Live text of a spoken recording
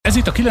Ez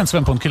itt a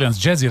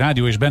 90.9 Jazzy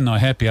Rádió és benne a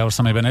Happy Hours,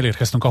 amelyben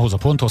elérkeztünk ahhoz a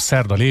ponthoz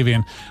szerda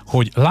lévén,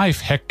 hogy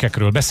life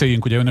hackekről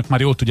beszéljünk. Ugye önök már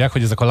jól tudják,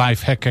 hogy ezek a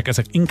life hackek,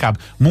 ezek inkább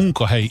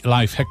munkahelyi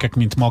life hackek,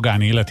 mint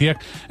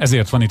magánéletiek.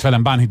 Ezért van itt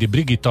velem Bánhidi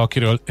Brigitta,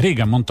 akiről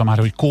régen mondtam már,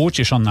 hogy coach,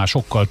 és annál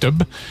sokkal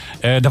több,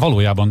 de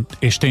valójában,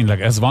 és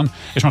tényleg ez van.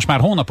 És most már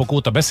hónapok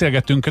óta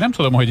beszélgettünk, nem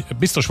tudom, hogy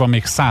biztos van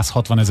még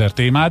 160 000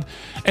 témád.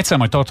 Egyszer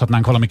majd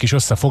tarthatnánk valami kis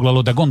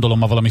összefoglalót, de gondolom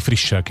ma valami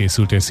frissel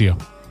készültél.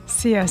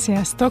 Szia!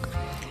 Sziasztok!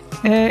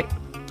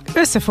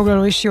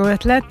 Összefoglaló is jó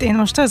ötlet. Én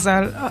most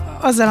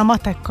azzal a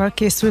matekkal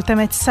készültem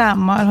egy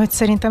számmal, hogy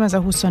szerintem ez a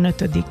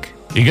 25.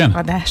 Igen?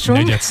 adásunk.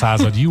 Negyed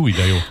század, jó,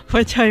 de jó.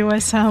 Hogyha jól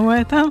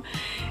számoltam.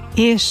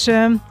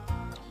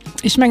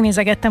 És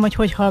megnézegettem,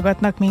 hogy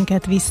hallgatnak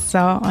minket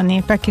vissza a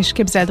népek, és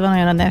képzeld, van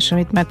olyan adás,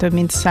 amit már több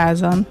mint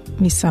 100-an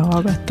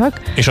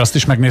visszahallgattak. És azt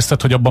is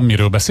megnézted, hogy abban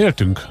miről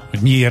beszéltünk? Hogy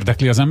mi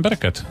érdekli az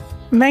embereket?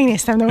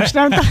 Megnéztem, de most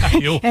nem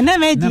tudom.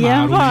 Nem egy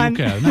ilyen van.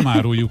 Nem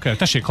áruljuk el.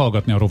 Tessék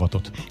hallgatni a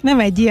rovatot. Nem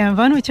egy ilyen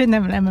van, úgyhogy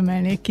nem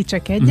emelnék ki,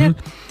 csak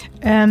egyet.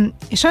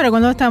 És arra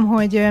gondoltam,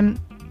 hogy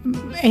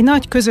egy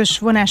nagy közös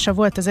vonása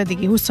volt az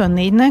eddigi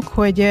 24-nek,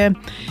 hogy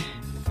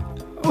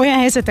olyan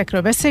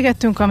helyzetekről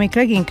beszélgettünk, amik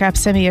leginkább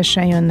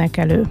személyesen jönnek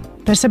elő.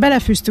 Persze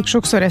belefűztük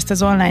sokszor ezt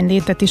az online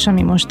létet is,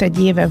 ami most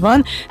egy éve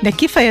van, de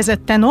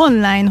kifejezetten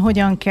online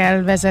hogyan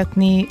kell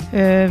vezetni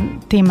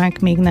témák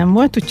még nem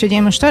volt, úgyhogy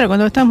én most arra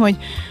gondoltam, hogy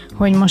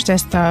most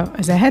ezt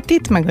az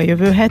hetit, meg a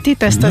jövő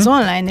hetit, ezt az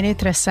online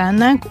létre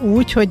szánnánk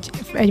úgy, hogy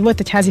volt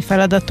egy házi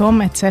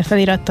feladatom, egyszer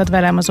felirattad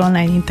velem az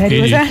online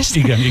interjúzást.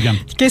 Igen.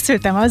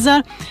 Készültem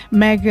azzal,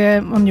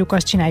 meg mondjuk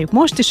azt csináljuk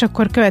most, és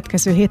akkor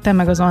következő héten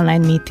meg az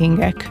online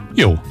meetingek.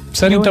 Jó,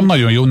 szerintem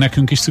nagyon jó,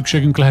 nekünk is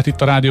szükségünk lehet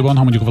itt a rádióban,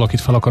 ha mondjuk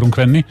valakit fel akarunk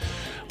venni,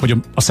 hogy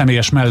a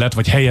személyes mellett,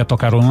 vagy helyett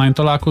akár online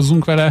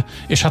találkozzunk vele,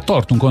 és hát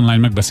tartunk online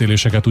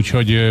megbeszéléseket,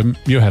 úgyhogy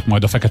jöhet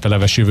majd a fekete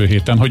leves jövő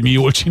héten, hogy mi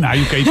jól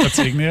csináljuk-e itt a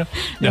cégnél,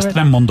 de ezt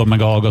nem mondom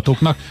meg a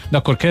hallgatóknak, de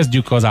akkor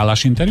kezdjük az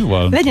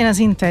állásinterjúval? Legyen az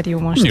interjú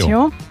most,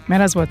 jó?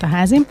 Mert az volt a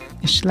házim,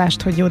 és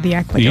lásd, hogy jó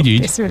diák vagyok,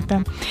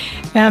 készültem.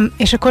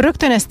 És akkor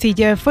rögtön ezt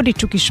így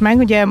fordítsuk is meg,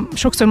 ugye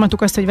sokszor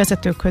mondtuk azt, hogy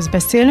vezetőkhöz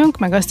beszélünk,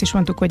 meg azt is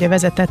mondtuk, hogy a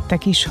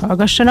vezetettek is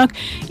hallgassanak.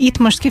 Itt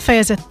most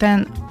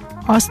kifejezetten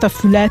azt a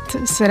fület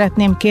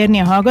szeretném kérni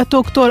a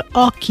hallgatóktól,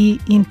 aki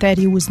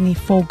interjúzni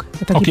fog.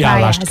 Tehát aki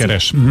állást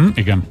keres.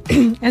 Igen.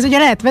 Ez ugye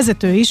lehet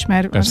vezető is,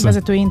 mert persze. A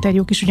vezetői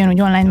interjúk is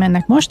ugyanúgy online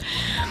mennek most.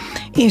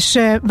 És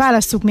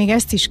válasszuk még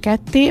ezt is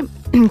ketté.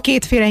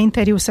 Kétféle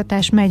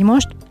interjúztatás megy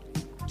most.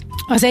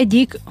 Az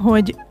egyik,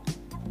 hogy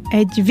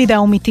egy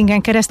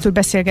videómeetingen keresztül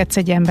beszélgetsz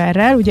egy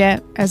emberrel, ugye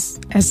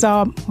ez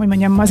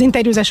az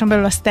interjúzáson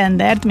belül a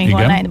standard, még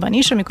online-ban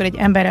is, amikor egy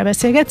emberrel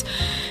beszélgetsz,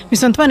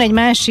 viszont van egy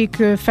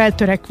másik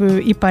feltörekvő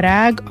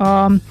iparág,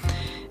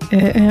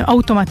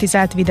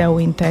 automatizált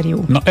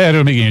videóinterjú. Na,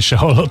 erről még én se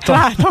hallottam.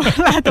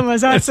 Látom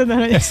az arcodon,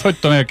 hogy... Ezt hogy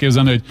tudom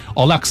elképzelni, hogy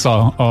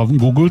Alexa a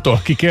Google-tól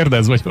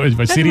kikérdez, vagy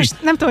Siri? Most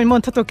nem tudom, hogy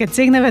mondhatok egy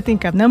cégnevet,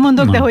 inkább nem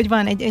mondok, de hogy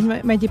van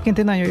egyébként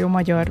egy nagyon jó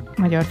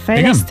magyar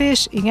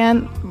fejlesztés,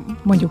 igen,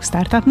 mondjuk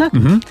startupnak,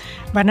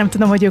 bár nem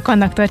tudom, hogy ők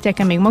annak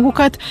tartják-e még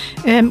magukat.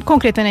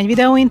 Konkrétan egy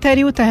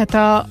videóinterjú,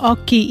 tehát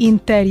aki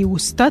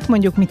interjúztat,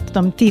 mondjuk mit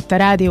tudom, ti itt a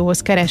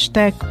rádióhoz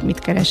kerestek, mit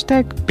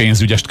kerestek?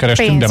 Pénzügyest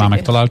kerestünk, de már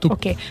megtaláltuk.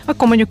 Oké.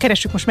 Akkor mondjuk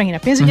keressük most megint a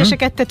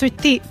pénzügyeseket, tehát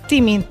hogy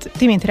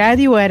ti mint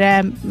rádió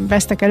erre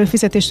vesztek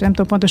előfizetést, nem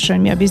tudom pontosan,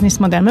 hogy mi a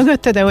bizniszmodell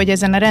mögötte, de hogy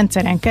ezen a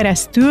rendszeren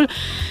keresztül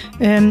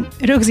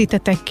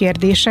rögzítetek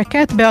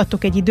kérdéseket,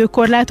 beadtok egy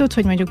időkorlátot,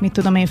 hogy mondjuk mit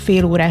tudom én,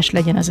 fél órás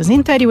legyen az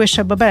interjú, és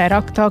abba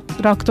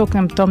beleraktok,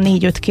 nem tudom,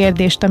 4-5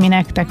 kérdést, ami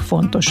nektek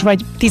fontos,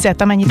 vagy 10,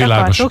 amennyit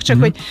akartok, csak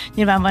hogy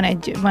nyilván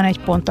van egy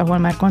pont, ahol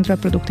már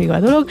kontraproduktív a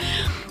dolog.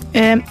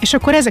 És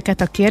akkor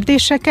ezeket a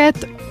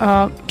kérdéseket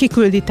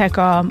kikülditek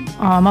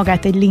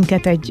magát egy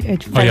linket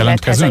egy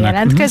felülethez a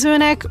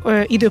jelentkezőnek,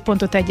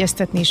 időpontot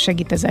egyeztetni is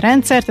segít ez a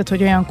rendszer, tehát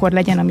hogy olyankor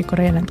legyen, amikor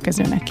a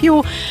jelentkezőnek jó,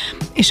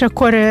 és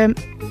akkor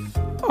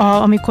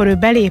amikor ő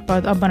belép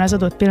abban az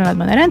adott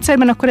pillanatban a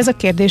rendszerben, akkor ez a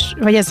kérdés,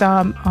 vagy ez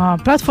a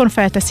platform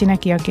felteszi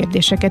neki a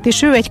kérdéseket,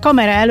 és ő egy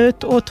kamera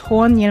előtt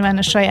otthon, nyilván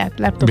a saját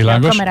laptopja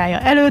kamerája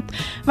előtt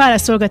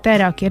válaszolgat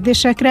erre a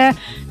kérdésekre,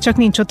 csak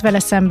nincs ott vele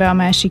szembe a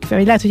másik fel,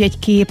 vagy lehet, hogy egy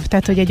kép,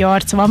 tehát hogy egy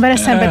arc van vele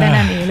szembe, de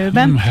nem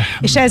élőben,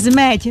 és ez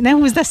megy, ne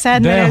húzd a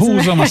szád, de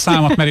húzom a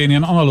számat, mert én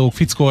ilyen analóg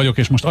fickó vagyok,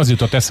 és most az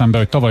jutott eszembe,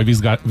 hogy tavaly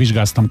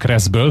vizsgáztam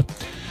Kresszből,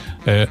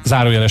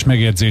 zárójeles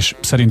megjegyzés,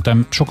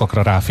 szerintem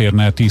sokakra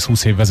ráférne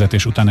 10-20 év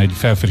vezetés után egy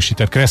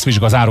felfrissített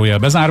kresszvizsga, zárójel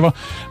bezárva.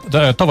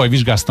 De tavaly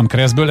vizsgáztam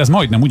Kresszből, ez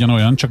majdnem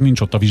ugyanolyan, csak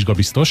nincs ott a vizsga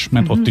biztos,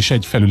 mert ott is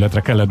egy felületre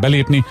kellett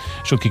belépni,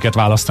 és ott ki kellett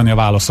választani a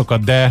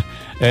válaszokat, de...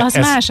 Az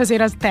más,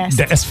 azért az teszt.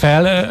 De ez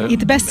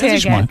itt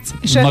beszélgetsz.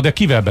 Na de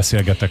kivel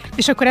beszélgetek?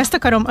 És akkor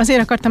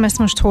azért akartam ezt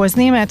most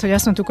hozni, mert hogy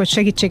azt mondtuk, hogy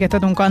segítséget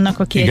adunk annak,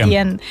 aki egy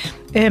ilyen...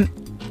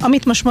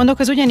 Amit most mondok,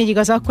 az ugyanígy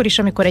igaz akkor is,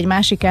 amikor egy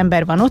másik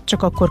ember van ott,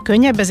 csak akkor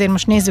könnyebb, ezért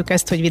most nézzük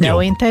ezt, hogy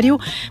videóinterjú.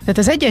 Tehát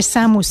az egyes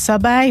számú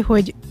szabály,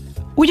 hogy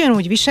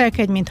ugyanúgy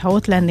viselkedj, mintha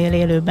ott lennél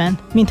élőben.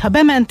 Mintha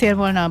bementél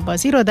volna abba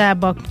az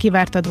irodába,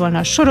 kivártad volna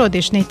a sorod,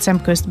 és 4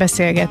 szem közt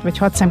vagy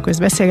 6 szem közt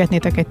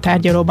beszélgetnétek egy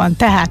tárgyalóban.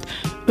 Tehát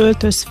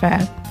öltöz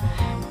fel.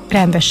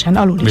 Rendesen,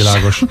 alul is.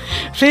 Világos.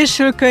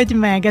 Fésülködj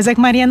meg. Ezek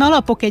már ilyen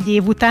alapok egy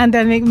év után,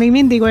 de még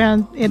mindig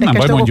olyan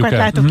érdekes dolgokat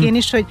látok én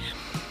is, hogy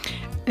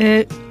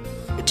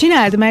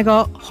csináld meg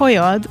a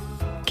hajad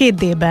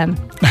 2D-ben.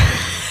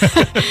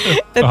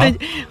 Tehát,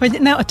 hogy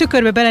ne, a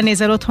tükörbe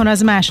belenézel otthon,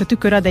 az más, a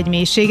tükör ad egy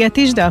mélységet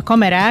is, de a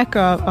kamerák,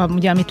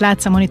 ugye, amit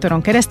látsz a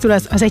monitoron keresztül,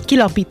 az egy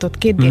kilapított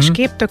 2D-s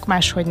kép, tök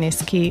máshogy néz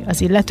ki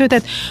az illető.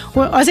 Tehát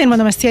azért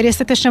mondom ezt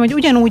célrészletesen, hogy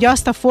ugyanúgy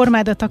azt a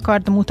formádat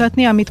akard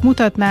mutatni, amit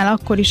mutatnál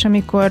akkor is,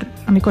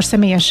 amikor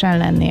személyesen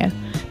lennél.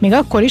 Még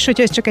akkor is,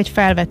 hogyha ez csak egy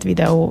felvett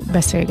videó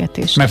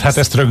beszélgetés. Mert hát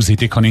ezt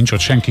rögzítik, ha nincs ott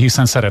senki,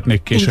 hiszen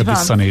szeretnék később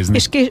visszanézni.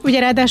 És ugye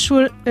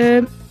ráadásul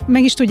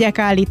meg is tudják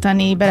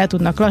állítani, bele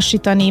tudnak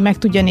lassítani, meg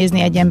tudja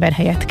nézni egy ember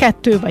helyett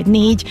 2 vagy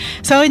 4,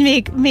 szóval,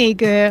 hogy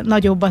még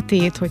nagyobb a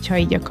tét, hogyha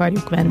így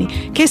akarjuk venni.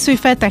 Készülj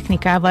fel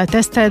technikával,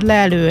 teszteld le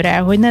előre,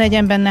 hogy ne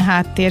legyen benne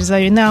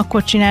háttérzaj, hogy ne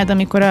akkor csináld,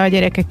 amikor a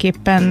gyerekek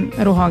éppen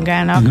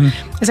rohangálnak.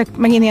 Ezek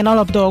megint ilyen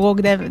alapdolgok,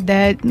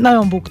 de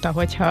nagyon bukta,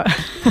 hogyha...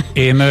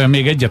 Én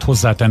még egyet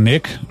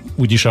hozzátennék,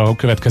 úgyis a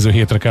következő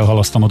hétre kell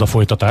halasztanod a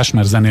folytatást,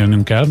 mert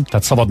zenélnünk kell,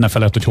 tehát szabad ne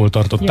feled, hogy hol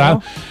tartottál,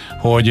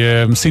 jó.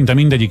 Hogy szinte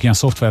mindegyik ilyen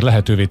szoftver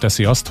lehetővé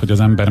teszi azt, hogy az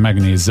ember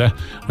megnézze,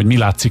 hogy mi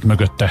látszik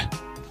mögötte.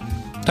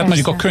 Tehát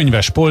mondjuk a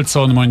könyves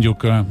polcon,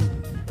 mondjuk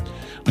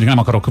nem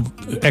akarok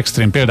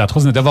extrém példát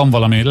hozni, de van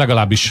valami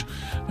legalábbis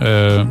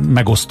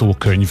megosztó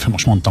könyv,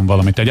 most mondtam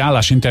valamit. Egy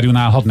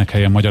állásinterjúnál hadd ne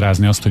kelljen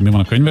magyarázni azt, hogy mi van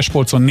a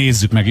könyvespolcon,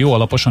 nézzük meg jó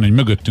alaposan, hogy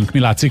mögöttünk mi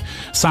látszik.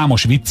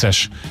 Számos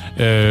vicces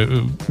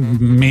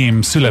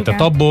mém született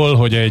abból,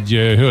 hogy egy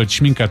hölgy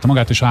sminkelte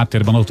magát, és a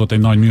háttérben ott volt egy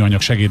nagy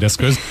műanyag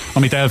segédeszköz,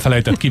 amit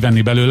elfelejtett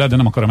kivenni belőle, de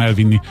nem akarom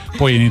elvinni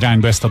poén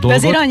irányba ezt a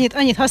dolgot. De azért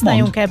annyit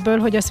használjunk ebből,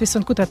 hogy azt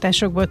viszont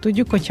kutatásokból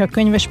tudjuk, hogyha a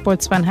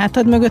könyvespolc van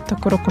hátad mögött,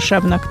 akkor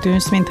okosabbnak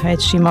tűnsz, mintha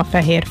egy sima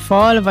fehér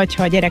fal, vagy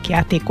ha a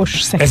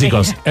gyerekjátékos szekrény. Ez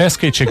igaz. Ez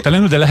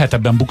kétségtelenül, de lehet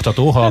ebben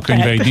buktató, ha a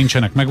könyveid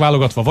nincsenek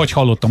megválogatva, vagy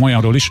hallottam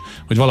olyanról is,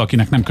 hogy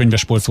valakinek nem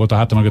könyvespolc volt a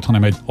háta mögött,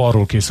 hanem egy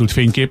arról készült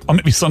fénykép, ami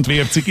viszont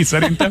vérciki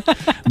szerintem.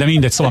 De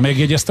mindegy, szóval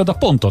megjegyezted a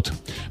pontot.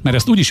 Mert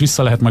ezt úgyis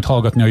vissza lehet majd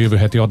hallgatni a jövő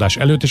heti adás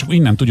előtt, és akkor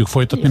innen tudjuk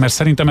folytatni, mert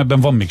szerintem ebben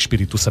van még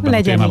spiritus ebben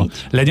a témában.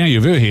 Így. Legyen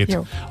jövő hét.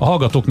 Jó. A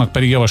hallgatóknak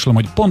pedig javaslom,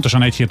 hogy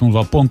pontosan egy hét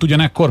múlva pont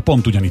ugyanekkor,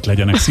 pont ugyanitt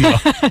legyenek.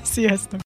 Szia! Sziasztok!